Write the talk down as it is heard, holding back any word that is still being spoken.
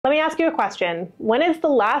Let me ask you a question. When is the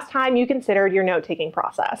last time you considered your note-taking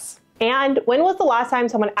process? And when was the last time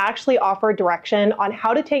someone actually offered direction on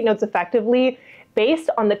how to take notes effectively based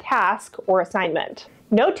on the task or assignment?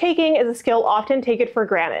 Note-taking is a skill often taken for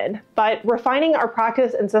granted, but refining our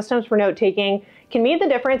practice and systems for note-taking can mean the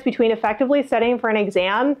difference between effectively studying for an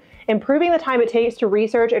exam, improving the time it takes to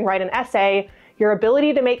research and write an essay, your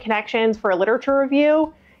ability to make connections for a literature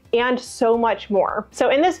review, and so much more. So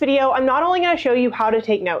in this video, I'm not only going to show you how to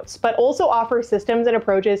take notes, but also offer systems and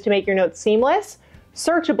approaches to make your notes seamless,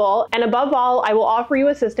 searchable, and above all, I will offer you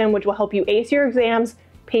a system which will help you ace your exams,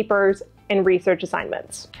 papers, and research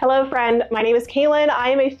assignments. Hello friend, my name is Kaelyn. I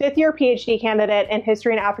am a fifth-year PhD candidate in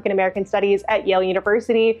History and African American Studies at Yale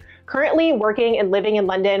University, currently working and living in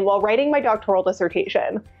London while writing my doctoral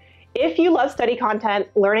dissertation. If you love study content,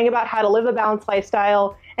 learning about how to live a balanced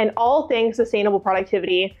lifestyle, and all things sustainable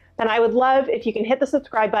productivity, then I would love if you can hit the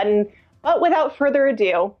subscribe button. But without further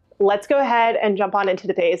ado, let's go ahead and jump on into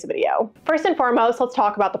today's video. First and foremost, let's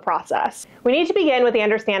talk about the process. We need to begin with the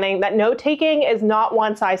understanding that note-taking is not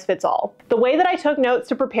one size fits all. The way that I took notes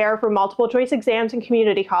to prepare for multiple choice exams in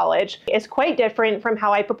community college is quite different from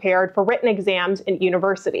how I prepared for written exams in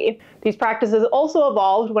university. These practices also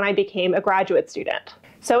evolved when I became a graduate student.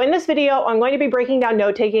 So in this video, I'm going to be breaking down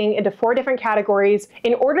note-taking into 4 different categories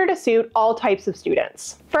in order to suit all types of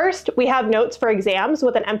students. First, we have notes for exams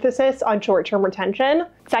with an emphasis on short-term retention.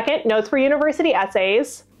 Second, notes for university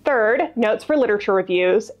essays. Third, notes for literature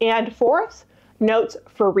reviews. And fourth, notes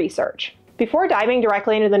for research. Before diving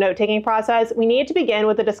directly into the note-taking process, we need to begin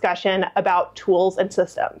with a discussion about tools and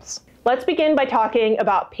systems. Let's begin by talking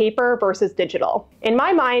about paper versus digital. In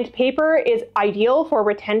my mind, paper is ideal for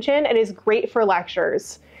retention and is great for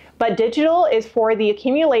lectures, but digital is for the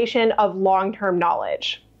accumulation of long-term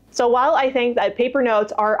knowledge. So while I think that paper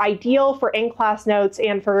notes are ideal for in-class notes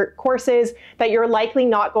and for courses that you're likely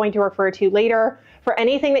not going to refer to later, for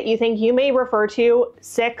anything that you think you may refer to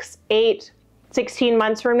 6, 8, 16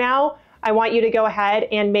 months from now, I want you to go ahead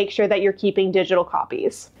and make sure that you're keeping digital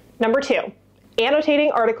copies. Number 2.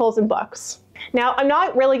 Annotating articles and books. Now, I'm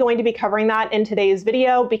not really going to be covering that in today's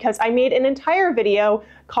video because I made an entire video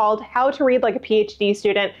called How to Read Like a PhD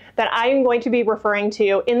Student that I'm going to be referring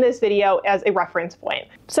to in this video as a reference point.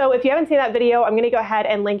 So if you haven't seen that video, I'm going to go ahead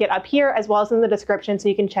and link it up here as well as in the description so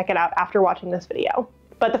you can check it out after watching this video.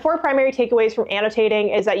 But the 4 primary takeaways from annotating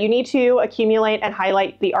is that you need to accumulate and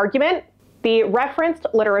highlight the argument, the referenced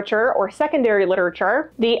literature or secondary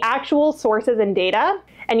literature, the actual sources and data,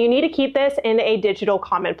 and you need to keep this in a digital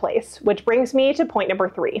commonplace, which brings me to point number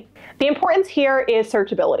 3. The importance here is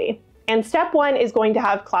searchability. And step 1 is going to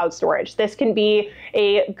have cloud storage. This can be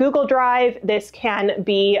a Google Drive, this can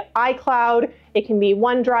be iCloud, it can be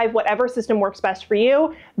OneDrive, whatever system works best for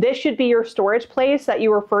you. This should be your storage place that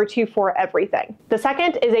you refer to for everything. The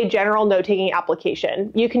second is a general note-taking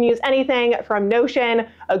application. You can use anything from Notion,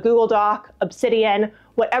 a Google Doc, Obsidian,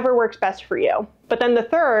 whatever works best for you. But then the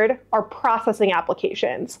third are processing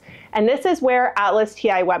applications. And this is where Atlas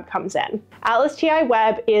TI Web comes in. Atlas TI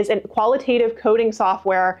Web is a qualitative coding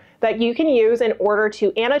software that you can use in order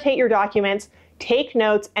to annotate your documents, take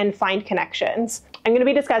notes, and find connections. I'm going to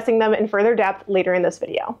be discussing them in further depth later in this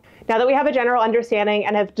video. Now that we have a general understanding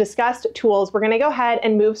and have discussed tools, we're going to go ahead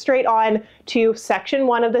and move straight on to section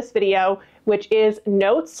 1 of this video, which is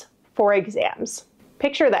notes for exams.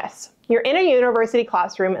 Picture this. You're in a university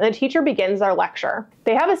classroom and the teacher begins their lecture.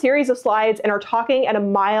 They have a series of slides and are talking at a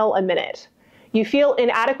mile a minute. You feel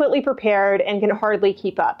inadequately prepared and can hardly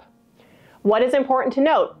keep up. What is important to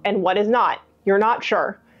note and what is not? You're not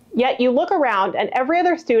sure. Yet you look around and every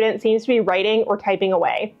other student seems to be writing or typing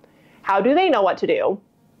away. How do they know what to do?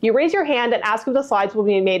 You raise your hand and ask if the slides will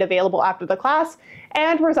be made available after the class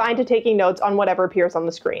and resign to taking notes on whatever appears on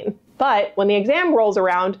the screen. But when the exam rolls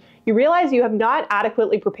around, you realize you have not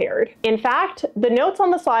adequately prepared. In fact, the notes on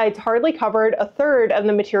the slides hardly covered a third of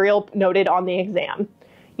the material noted on the exam.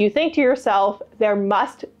 You think to yourself, there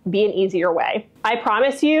must be an easier way. I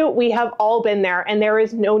promise you, we have all been there and there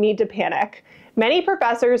is no need to panic. Many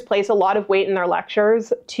professors place a lot of weight in their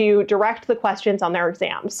lectures to direct the questions on their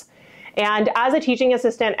exams. And as a teaching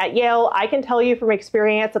assistant at Yale, I can tell you from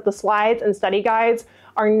experience that the slides and study guides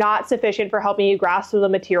are not sufficient for helping you grasp the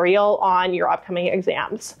material on your upcoming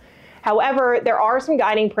exams. However, there are some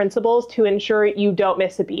guiding principles to ensure you don't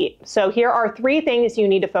miss a beat. So here are 3 things you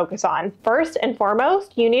need to focus on. First and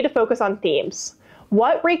foremost, you need to focus on themes.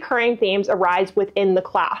 What recurring themes arise within the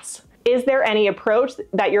class? Is there any approach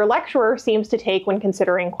that your lecturer seems to take when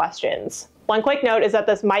considering questions? One quick note is that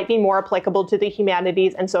this might be more applicable to the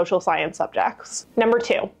humanities and social science subjects. Number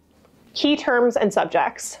 2, key terms and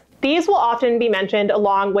subjects. These will often be mentioned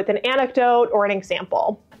along with an anecdote or an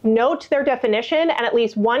example. Note their definition and at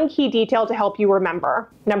least one key detail to help you remember.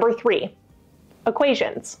 Number 3,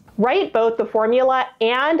 equations. Write both the formula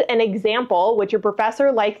and an example which your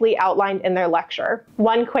professor likely outlined in their lecture.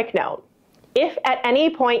 One quick note. If at any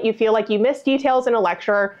point you feel like you missed details in a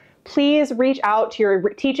lecture, please reach out to your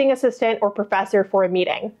teaching assistant or professor for a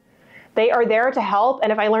meeting. They are there to help,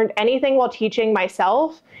 and if I learned anything while teaching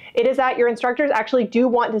myself, it is that your instructors actually do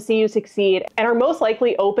want to see you succeed and are most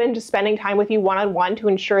likely open to spending time with you one-on-one to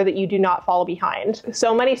ensure that you do not fall behind.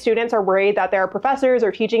 So many students are worried that their professors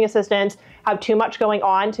or teaching assistants have too much going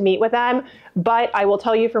on to meet with them, but I will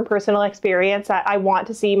tell you from personal experience that I want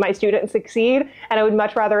to see my students succeed, and I would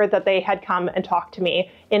much rather that they had come and talked to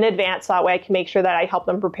me in advance so that way I can make sure that I help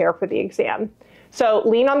them prepare for the exam. So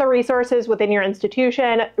lean on the resources within your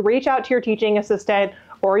institution, reach out to your teaching assistant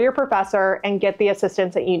or your professor and get the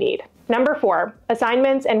assistance that you need. Number 4,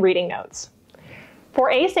 assignments and reading notes.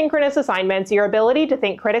 For asynchronous assignments, your ability to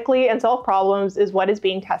think critically and solve problems is what is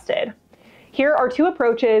being tested. Here are 2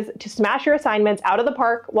 approaches to smash your assignments out of the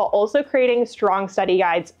park while also creating strong study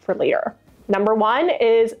guides for later. Number 1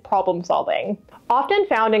 is problem solving. Often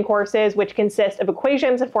found in courses which consist of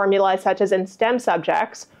equations and formulas such as in STEM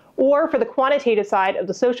subjects, or for the quantitative side of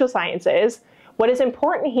the social sciences, what is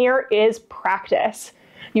important here is practice.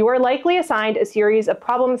 You are likely assigned a series of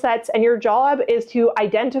problem sets and your job is to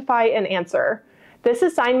identify an answer. This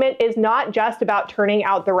assignment is not just about turning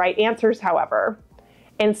out the right answers, however.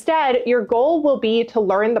 Instead, your goal will be to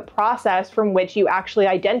learn the process from which you actually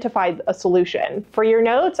identified a solution. For your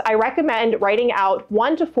notes, I recommend writing out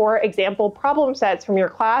 1 to 4 example problem sets from your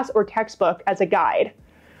class or textbook as a guide.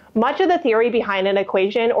 Much of the theory behind an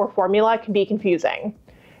equation or formula can be confusing.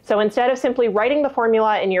 So instead of simply writing the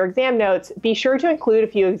formula in your exam notes, be sure to include a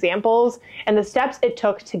few examples and the steps it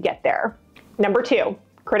took to get there. Number 2,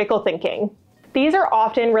 critical thinking. These are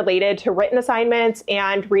often related to written assignments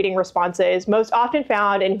and reading responses, most often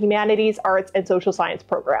found in humanities, arts, and social science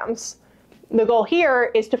programs. The goal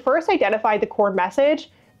here is to first identify the core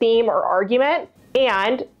message, theme, or argument,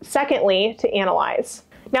 and secondly, to analyze.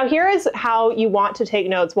 Now here is how you want to take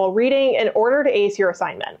notes while reading in order to ace your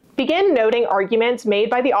assignment. Begin noting arguments made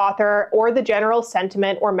by the author or the general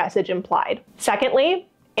sentiment or message implied. Secondly,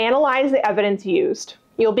 analyze the evidence used.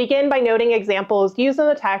 You'll begin by noting examples used in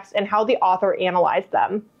the text and how the author analyzed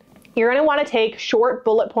them. You're going to want to take short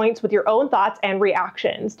bullet points with your own thoughts and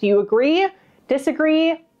reactions. Do you agree?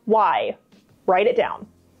 Disagree? Why? Write it down.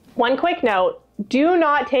 One quick note, do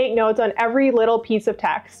not take notes on every little piece of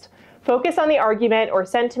text. Focus on the argument or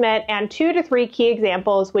sentiment and 2 to 3 key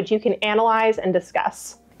examples which you can analyze and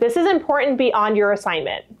discuss. This is important beyond your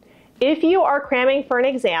assignment. If you are cramming for an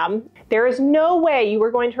exam, there is no way you are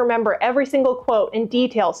going to remember every single quote in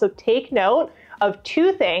detail, so take note of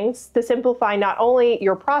 2 things to simplify not only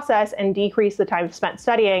your process and decrease the time spent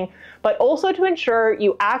studying, but also to ensure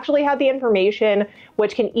you actually have the information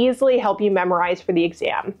which can easily help you memorize for the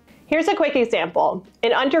exam. Here's a quick example.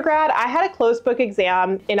 In undergrad, I had a closed book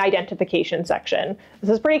exam in identification section. This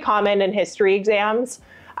is pretty common in history exams.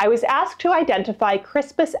 I was asked to identify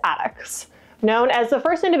Crispus Attucks, known as the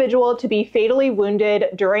first individual to be fatally wounded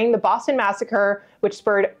during the Boston Massacre, which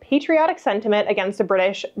spurred patriotic sentiment against the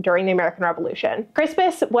British during the American Revolution.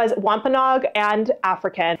 Crispus was Wampanoag and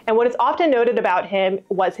African, and what is often noted about him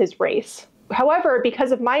was his race. However,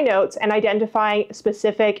 because of my notes and identifying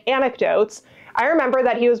specific anecdotes, I remember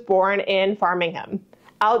that he was born in Farmingham,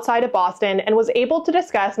 outside of Boston, and was able to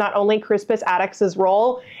discuss not only Crispus Attucks'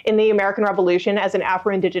 role in the American Revolution as an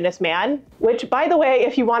Afro-Indigenous man, which, by the way,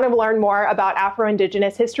 if you want to learn more about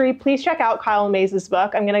Afro-Indigenous history, please check out Kaelyn Mays'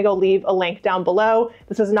 book. I'm going to go leave a link down below.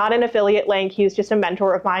 This is not an affiliate link. He's just a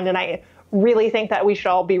mentor of mine, and I really think that we should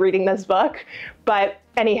all be reading this book. But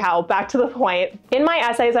anyhow, back to the point. In my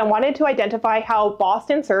essays, I wanted to identify how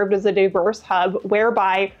Boston served as a diverse hub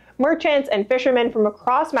whereby merchants and fishermen from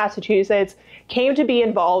across Massachusetts came to be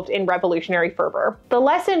involved in revolutionary fervor. The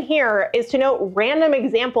lesson here is to note random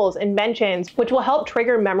examples and mentions which will help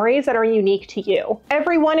trigger memories that are unique to you.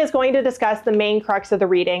 Everyone is going to discuss the main crux of the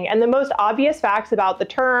reading and the most obvious facts about the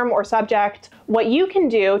term or subject. What you can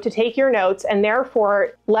do to take your notes and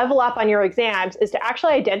therefore level up on your exams is to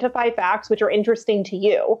actually identify facts which are interesting to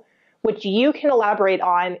you, which you can elaborate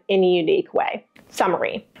on in a unique way.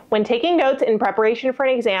 Summary. When taking notes in preparation for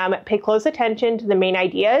an exam, pay close attention to the main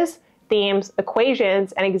ideas, themes,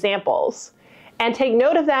 equations, and examples, and take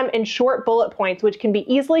note of them in short bullet points which can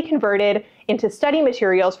be easily converted into study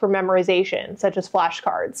materials for memorization, such as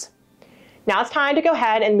flashcards. Now it's time to go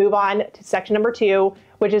ahead and move on to section number 2,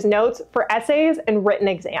 which is notes for essays and written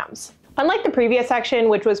exams. Unlike the previous section,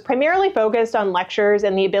 which was primarily focused on lectures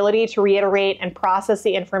and the ability to reiterate and process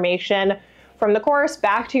the information, from the course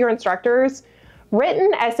back to your instructors,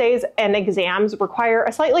 written essays and exams require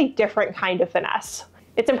a slightly different kind of finesse.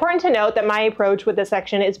 It's important to note that my approach with this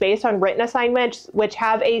section is based on written assignments which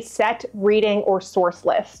have a set reading or source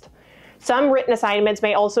list. Some written assignments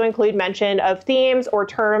may also include mention of themes or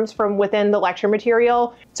terms from within the lecture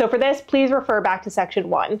material, so for this, please refer back to section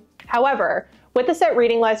 1. However, with the set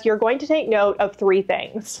reading list, you're going to take note of 3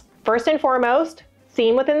 things. First and foremost,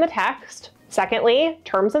 theme within the text. Secondly,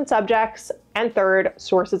 terms and subjects. And third,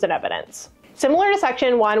 sources and evidence. Similar to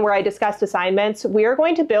section 1 where I discussed assignments, we are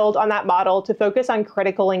going to build on that model to focus on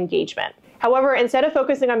critical engagement. However, instead of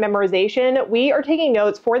focusing on memorization, we are taking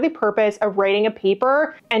notes for the purpose of writing a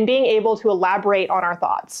paper and being able to elaborate on our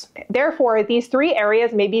thoughts. Therefore, these 3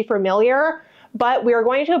 areas may be familiar, but we are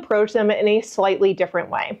going to approach them in a slightly different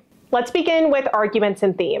way. Let's begin with arguments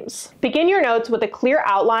and themes. Begin your notes with a clear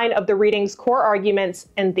outline of the reading's core arguments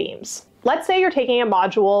and themes. Let's say you're taking a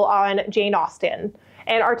module on Jane Austen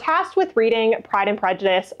and are tasked with reading Pride and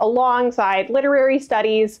Prejudice alongside literary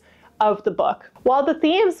studies of the book. While the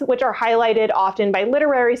themes which are highlighted often by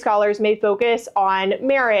literary scholars may focus on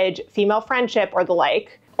marriage, female friendship, or the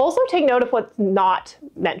like, also take note of what's not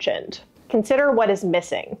mentioned. Consider what is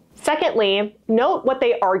missing. Secondly, note what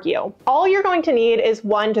they argue. All you're going to need is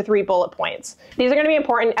 1 to 3 bullet points. These are going to be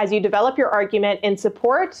important as you develop your argument in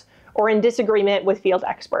support or in disagreement with field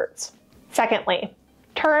experts. Secondly,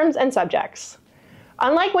 terms and subjects.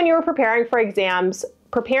 Unlike when you were preparing for exams,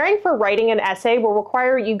 preparing for writing an essay will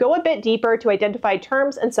require you go a bit deeper to identify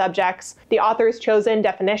terms and subjects, the author's chosen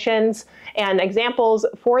definitions, and examples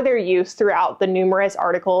for their use throughout the numerous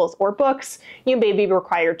articles or books you may be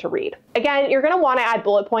required to read. Again, you're going to want to add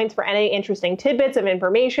bullet points for any interesting tidbits of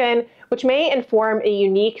information, which may inform a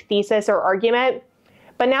unique thesis or argument.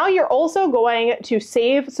 But now you're also going to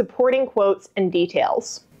save supporting quotes and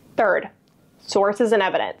details. Third, sources and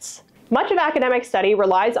evidence. Much of academic study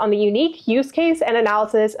relies on the unique use case and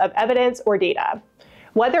analysis of evidence or data.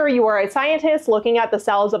 Whether you are a scientist looking at the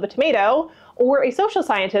cells of a tomato, or a social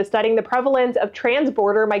scientist studying the prevalence of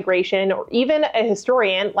trans-border migration, or even a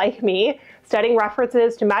historian like me studying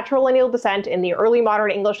references to matrilineal descent in the early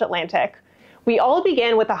modern English Atlantic, we all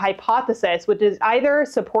begin with a hypothesis which is either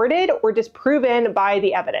supported or disproven by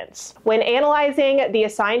the evidence. When analyzing the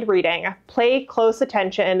assigned reading, pay close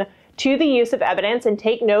attention to the use of evidence and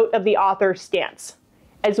take note of the author's stance,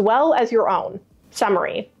 as well as your own.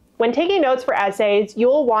 Summary. When taking notes for essays,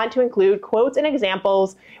 you'll want to include quotes and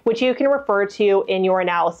examples which you can refer to in your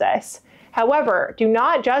analysis. However, do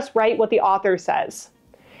not just write what the author says.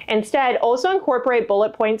 Instead, also incorporate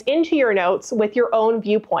bullet points into your notes with your own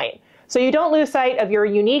viewpoint, so you don't lose sight of your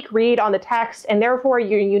unique read on the text and therefore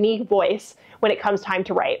your unique voice when it comes time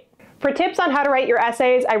to write. For tips on how to write your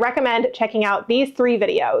essays, I recommend checking out these 3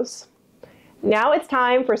 videos. Now it's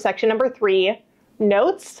time for section number 3,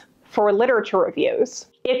 notes for literature reviews.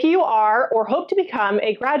 If you are or hope to become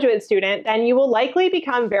a graduate student, then you will likely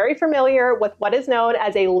become very familiar with what is known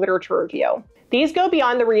as a literature review. These go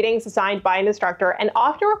beyond the readings assigned by an instructor and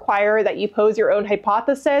often require that you pose your own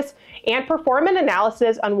hypothesis and perform an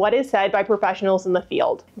analysis on what is said by professionals in the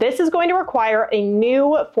field. This is going to require a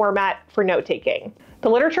new format for note-taking. The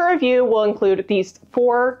literature review will include these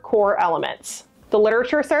 4 core elements: the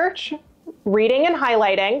literature search, reading and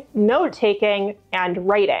highlighting, note-taking, and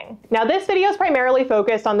writing. Now, this video is primarily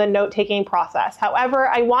focused on the note-taking process. However,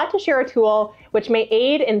 I want to share a tool which may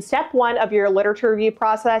aid in step 1 of your literature review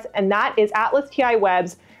process, and that is Atlas TI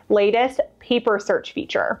Web's latest paper search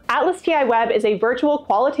feature. Atlas TI Web is a virtual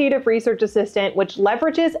qualitative research assistant which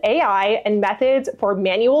leverages AI and methods for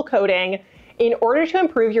manual coding in order to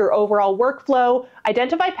improve your overall workflow,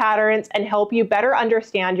 identify patterns, and help you better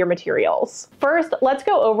understand your materials. First, let's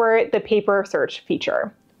go over the paper search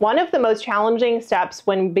feature. One of the most challenging steps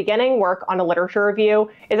when beginning work on a literature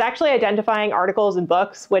review is actually identifying articles and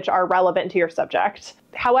books which are relevant to your subject.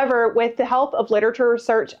 However, with the help of literature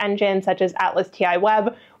search engines such as Atlas TI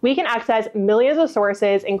Web, we can access millions of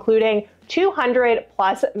sources, including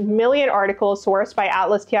 200+ million articles sourced by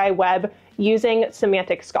Atlas TI Web using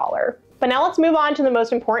Semantic Scholar. But now let's move on to the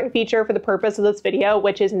most important feature for the purpose of this video,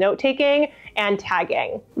 which is note-taking and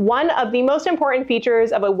tagging. One of the most important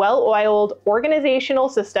features of a well-oiled organizational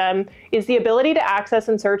system is the ability to access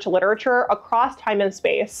and search literature across time and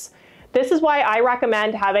space. This is why I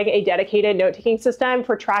recommend having a dedicated note-taking system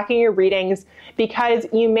for tracking your readings, because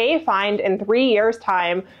you may find in 3 years'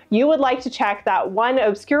 time, you would like to check that one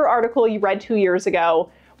obscure article you read 2 years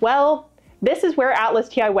ago. Well, this is where Atlas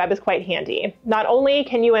TI Web is quite handy. Not only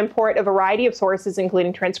can you import a variety of sources,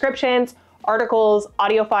 including transcriptions, articles,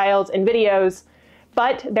 audio files, and videos,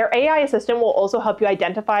 but their AI assistant will also help you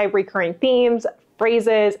identify recurring themes,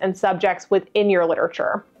 phrases, and subjects within your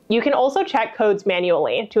literature. You can also check codes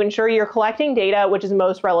manually to ensure you're collecting data which is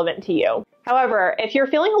most relevant to you. However, if you're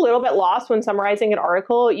feeling a little bit lost when summarizing an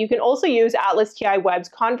article, you can also use Atlas TI Web's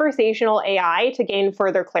conversational AI to gain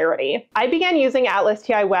further clarity. I began using Atlas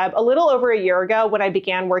TI Web a little over a year ago when I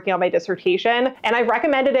began working on my dissertation, and I've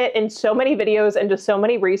recommended it in so many videos and to so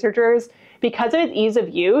many researchers because of its ease of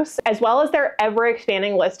use, as well as their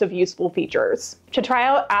ever-expanding list of useful features. To try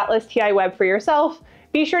out Atlas TI Web for yourself,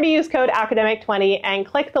 be sure to use code academic20 and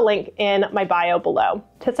click the link in my bio below.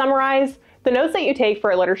 To summarize, the notes that you take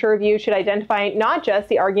for a literature review should identify not just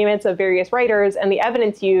the arguments of various writers and the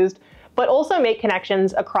evidence used, but also make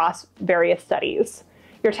connections across various studies.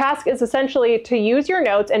 Your task is essentially to use your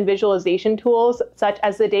notes and visualization tools, such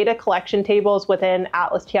as the data collection tables within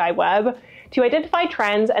Atlas TI Web, to identify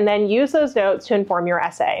trends and then use those notes to inform your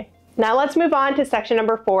essay. Now let's move on to section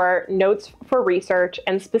number 4, notes for research,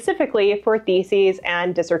 and specifically for theses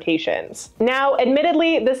and dissertations. Now,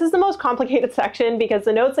 admittedly, this is the most complicated section because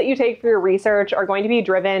the notes that you take for your research are going to be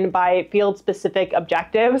driven by field-specific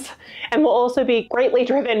objectives and will also be greatly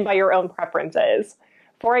driven by your own preferences.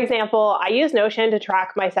 For example, I use Notion to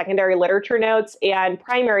track my secondary literature notes and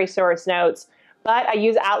primary source notes, but I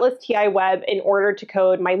use Atlas TI Web in order to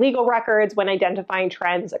code my legal records when identifying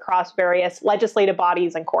trends across various legislative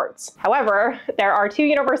bodies and courts. However, there are 2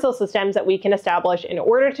 universal systems that we can establish in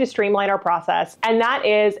order to streamline our process, and that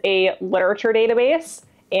is a literature database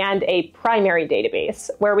and a primary database,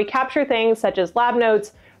 where we capture things such as lab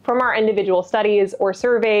notes from our individual studies or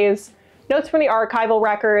surveys, notes from the archival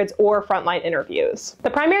records, or frontline interviews. The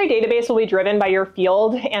primary database will be driven by your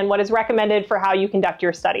field and what is recommended for how you conduct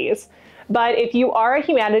your studies. But if you are a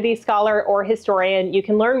humanities scholar or historian, you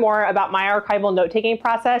can learn more about my archival note-taking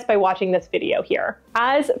process by watching this video here.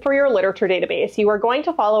 As for your literature database, you are going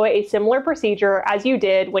to follow a similar procedure as you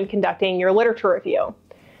did when conducting your literature review.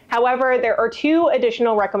 However, there are 2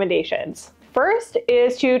 additional recommendations. First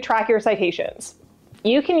is to track your citations.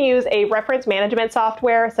 You can use a reference management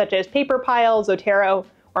software such as PaperPile, Zotero,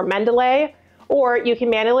 or Mendeley, or you can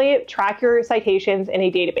manually track your citations in a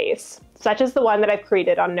database, such as the one that I've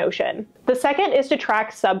created on Notion. The second is to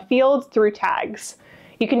track subfields through tags.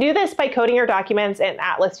 You can do this by coding your documents in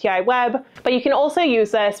Atlas TI Web, but you can also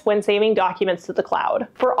use this when saving documents to the cloud.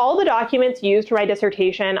 For all the documents used for my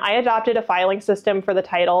dissertation, I adopted a filing system for the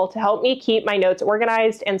title to help me keep my notes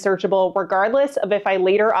organized and searchable regardless of if I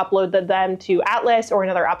later uploaded them to Atlas or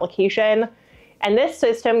another application. And this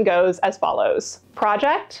system goes as follows: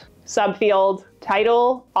 project, subfield,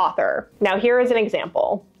 title, author. Now here is an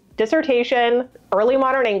example. Dissertation, Early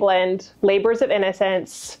Modern England, Labors of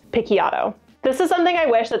Innocence, Picciotto. This is something I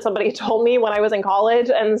wish that somebody told me when I was in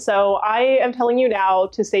college, and so I am telling you now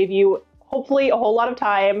to save you hopefully a whole lot of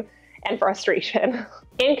time and frustration.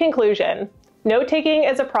 In conclusion, note-taking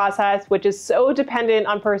is a process which is so dependent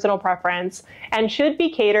on personal preference and should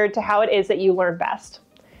be catered to how it is that you learn best.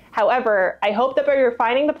 However, I hope that by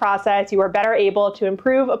refining the process, you are better able to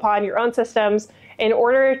improve upon your own systems in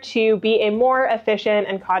order to be a more efficient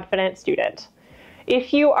and confident student.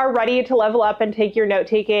 If you are ready to level up and take your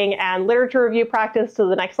note-taking and literature review practice to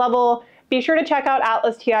the next level, be sure to check out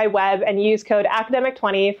Atlas TI Web and use code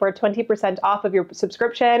academic20 for 20% off of your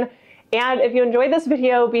subscription. And if you enjoyed this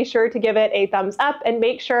video, be sure to give it a thumbs up and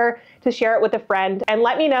make sure to share it with a friend, and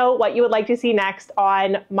let me know what you would like to see next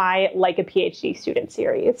on my Like a PhD Student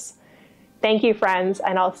series. Thank you, friends,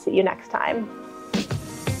 and I'll see you next time.